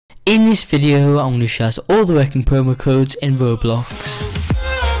In this video, I'm going to show us all the working promo codes in Roblox.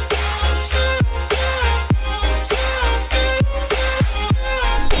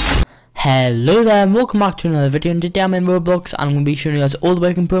 Hello there and welcome back to another video, and today I'm in Roblox and I'm going to be showing you guys all the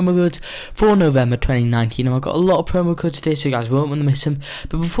working promo codes for November 2019. I've got a lot of promo codes today, so you guys won't want to miss them.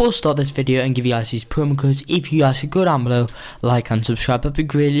 But before I start this video and give you guys these promo codes, if you guys could go down below, like and subscribe, that'd be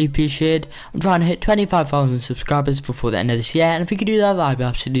greatly appreciated. I'm trying to hit 25,000 subscribers before the end of this year, and if you could do that, that'd be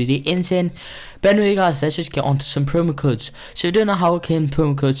absolutely insane. But anyway guys, let's just get on to some promo codes. So if you don't know how I came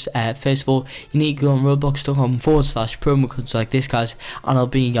promo codes, first of all, you need to go on roblox.com/promo codes like this guys, and I'll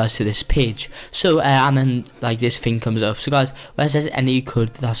bring you guys to this page. So and then like this thing comes up. So guys, where it says any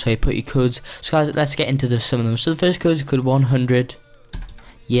code, that's where you put your codes. So guys, let's get into some of them. So the first code is code 100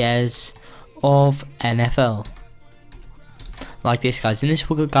 years of NFL. Like this guys, in this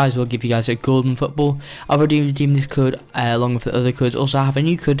book guys will give you guys a golden football. I've already redeemed this code along with the other codes. Also I have a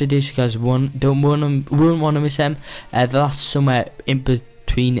new code today, so you guys won't want to miss them. That's somewhere in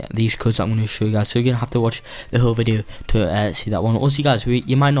between these codes that I'm going to show you guys, so you're going to have to watch the whole video to see that one. Also you guys,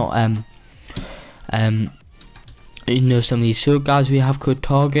 you might not you know some of these. So guys, we have code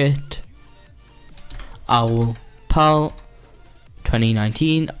Target Owl Pal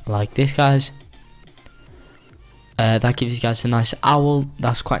 2019, like this guys. That gives you guys a nice owl,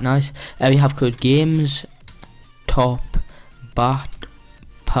 that's quite nice. We have code Games Top Bat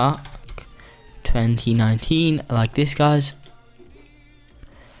Pack 2019, like this guys.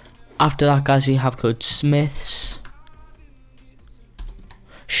 After that guys, we have code Smiths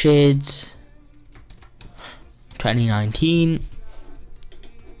Shades 2019,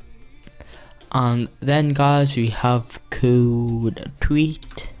 and then guys we have code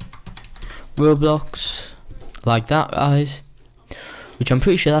Tweet Roblox, like that guys, which I'm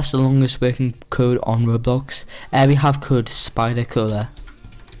pretty sure that's the longest working code on Roblox. We have code Spider Color,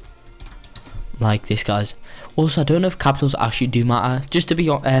 like this guys. Also I don't know if capitals actually do matter. Just to be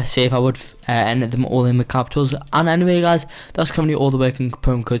safe, I would enter them all in with capitals. And anyway guys, that's currently all the working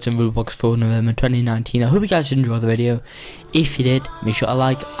promo codes in Roblox for November 2019. I hope you guys did enjoy the video. If you did, make sure to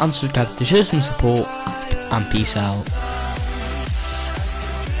like and subscribe to show some support, and peace out.